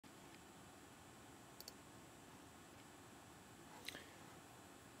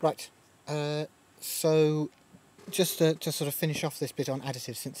Right, so just to sort of finish off this bit on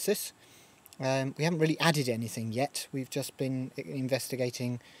additive synthesis, we haven't really added anything yet. We've just been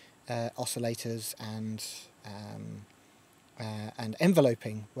investigating oscillators and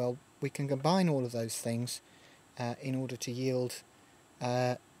enveloping. Well, we can combine all of those things in order to yield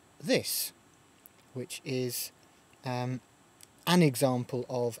this, which is an example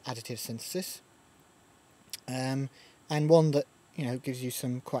of additive synthesis, and one that gives you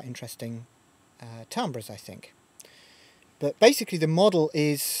some quite interesting timbres, I think. But basically the model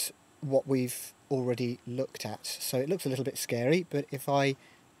is what we've already looked at, so it looks a little bit scary, but if I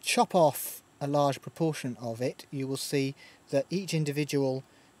chop off a large proportion of it, you will see that each individual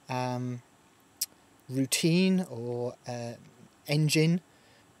routine or engine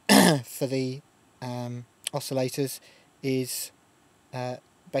for the oscillators is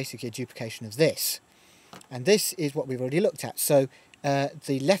basically a duplication of this. And this is what we've already looked at. So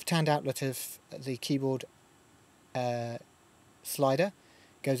the left-hand outlet of the keyboard slider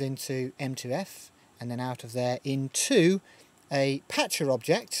goes into M2F, and then out of there into a patcher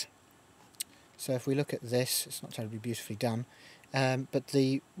object. So if we look at this, it's not terribly beautifully done, but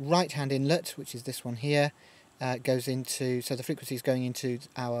the right-hand inlet, which is this one here, goes into, so the frequency is going into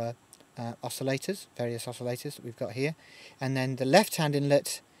our oscillators, various oscillators that we've got here, and then the left-hand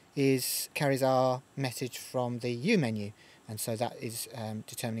inlet carries our message from the U menu, and so that is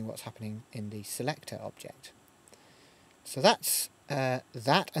determining what's happening in the selector object. So that's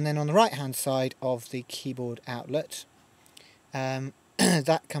that, and then on the right hand side of the keyboard outlet,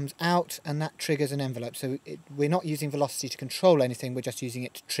 that comes out and that triggers an envelope. So we're not using velocity to control anything, we're just using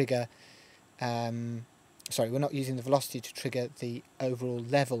it to trigger we're not using the velocity to trigger the overall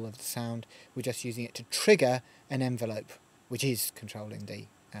level of the sound, we're just using it to trigger an envelope which is controlling the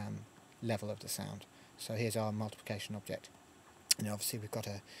level of the sound. So here's our multiplication object, and obviously we've got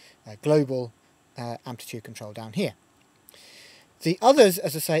a global amplitude control down here. The others,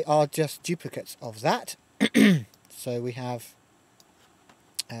 as I say, are just duplicates of that. So we have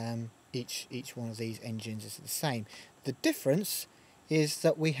each one of these engines is the same. The difference is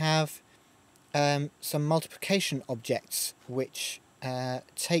that we have some multiplication objects which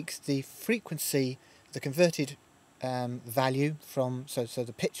take the frequency, the converted value from, so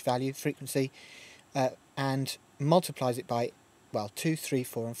the pitch value, frequency, and multiplies it by, well, 2, 3,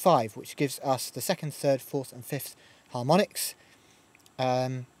 4 and 5, which gives us the second, third, fourth and fifth harmonics.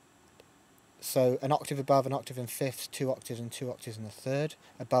 So an octave above, an octave in fifths, 2 octaves and 2 octaves in the third,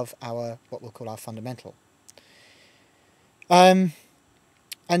 above our, what we'll call our fundamental. And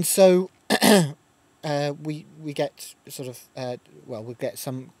so we get sort of, well, we get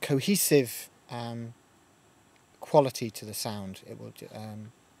some cohesive quality to the sound. It will,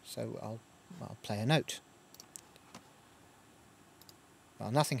 so I'll play a note.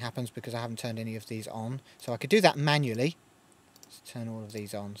 Well, nothing happens because I haven't turned any of these on, so I could do that manually. Let's turn all of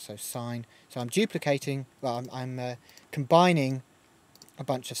these on. So sine. So I'm duplicating. Well, I'm combining a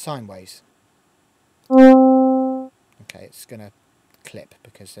bunch of sine waves. Okay, it's going to clip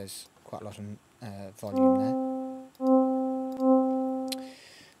because there's quite a lot of volume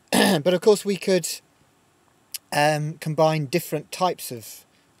there. But of course we could combine different types of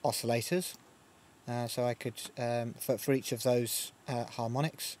oscillators. So I could, for each of those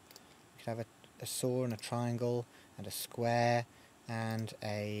harmonics, we could have a saw and a triangle and a square and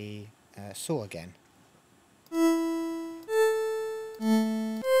a saw again.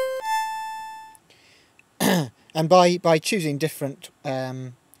 And by choosing different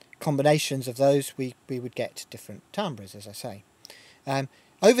combinations of those, we would get different timbres, as I say.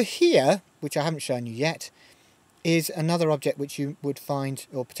 Over here, which I haven't shown you yet, is another object which you would find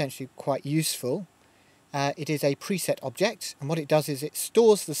or potentially quite useful. It is a preset object, and what it does is it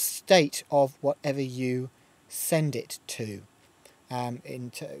stores the state of whatever you send it to.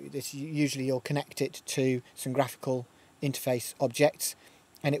 This usually you'll connect it to some graphical interface objects,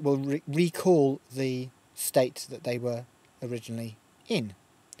 and it will recall the state that they were originally in.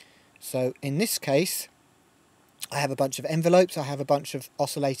 So in this case, I have a bunch of envelopes, I have a bunch of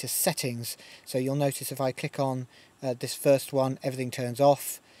oscillator settings. So you'll notice if I click on this first one, everything turns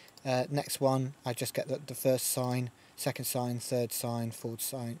off. Next one, I just get the first sine, second sine, third sine, fourth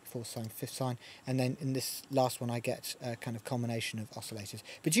sine, fifth sine, and then in this last one I get a kind of combination of oscillators.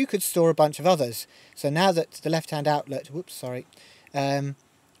 But you could store a bunch of others. So now that the left-hand outlet,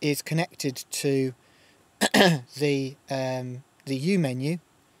 is connected to the U menu,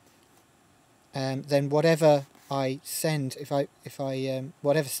 then whatever I send,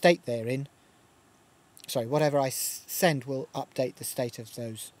 whatever state they're in, whatever I send will update the state of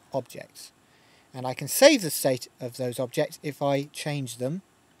those objects. And I can save the state of those objects if I change them.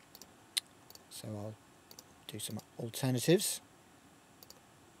 So I'll do some alternatives.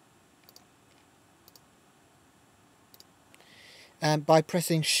 By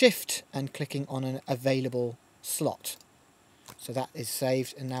pressing Shift and clicking on an available slot. So that is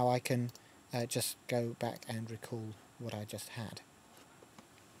saved, and now I can just go back and recall what I just had.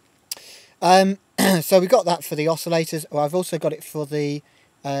 So we got that for the oscillators. Well, I've also got it for the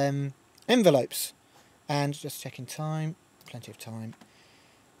envelopes. And just checking time, plenty of time.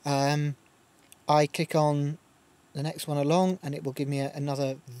 I click on the next one along, and it will give me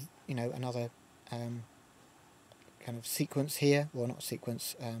another, another kind of sequence here, well, not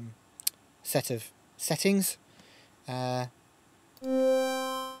sequence, set of settings. And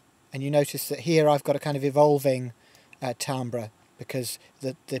you notice that here I've got a kind of evolving timbre, because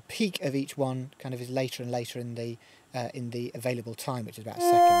the peak of each one kind of is later and later in the available time, which is about a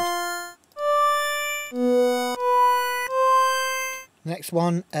second. The next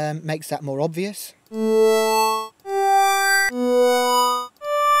one makes that more obvious.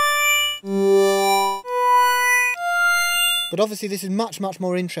 But obviously this is much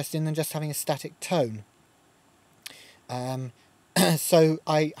more interesting than just having a static tone. So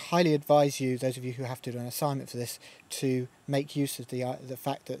I highly advise you, those of you who have to do an assignment for this, to make use of the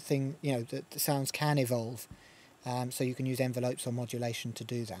fact that that the sounds can evolve. So you can use envelopes or modulation to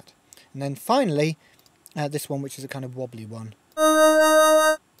do that. And then finally, this one, which is a kind of wobbly one.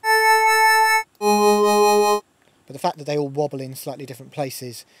 But the fact that they all wobble in slightly different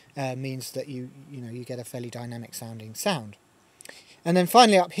places means that you get a fairly dynamic sounding sound. And then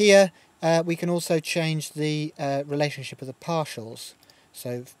finally up here, we can also change the relationship of the partials.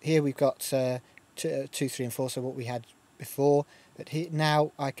 So here we've got 2, 3 and 4, so what we had before, but here,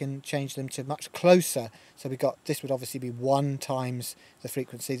 now I can change them to much closer. So we've got, this would obviously be 1 times the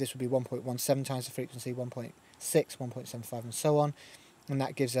frequency, this would be 1.17 times the frequency, 1.6, 1.75 and so on, and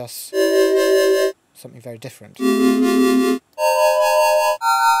that gives us something very different.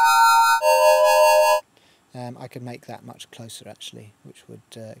 I could make that much closer actually, which would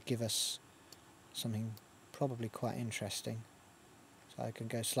give us something probably quite interesting. So I can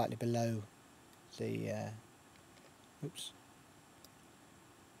go slightly below the oops.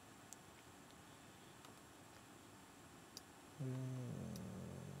 There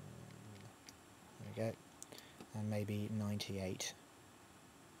we go. And maybe 98.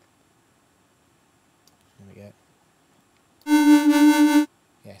 There we go.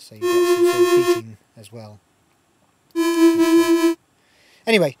 Yeah, so you get some sort of beating as well.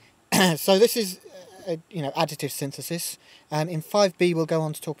 Anyway, so this is additive synthesis. In 5B we'll go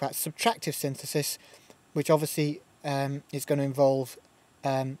on to talk about subtractive synthesis, which obviously is going to involve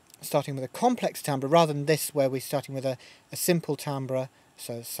starting with a complex timbre rather than this, where we're starting with a simple timbre,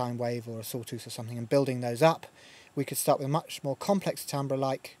 so a sine wave or a sawtooth or something, and building those up. We could start with a much more complex timbre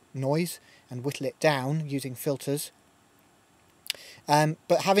like noise and whittle it down using filters.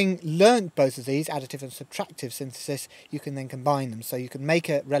 But having learnt both of these, additive and subtractive synthesis, you can then combine them. So you can make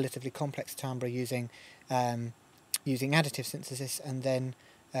a relatively complex timbre using additive synthesis, and then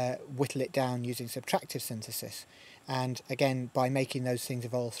whittle it down using subtractive synthesis. And again, by making those things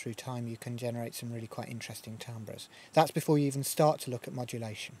evolve through time, you can generate some really quite interesting timbres. That's before you even start to look at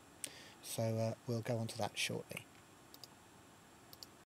modulation. So we'll go on to that shortly.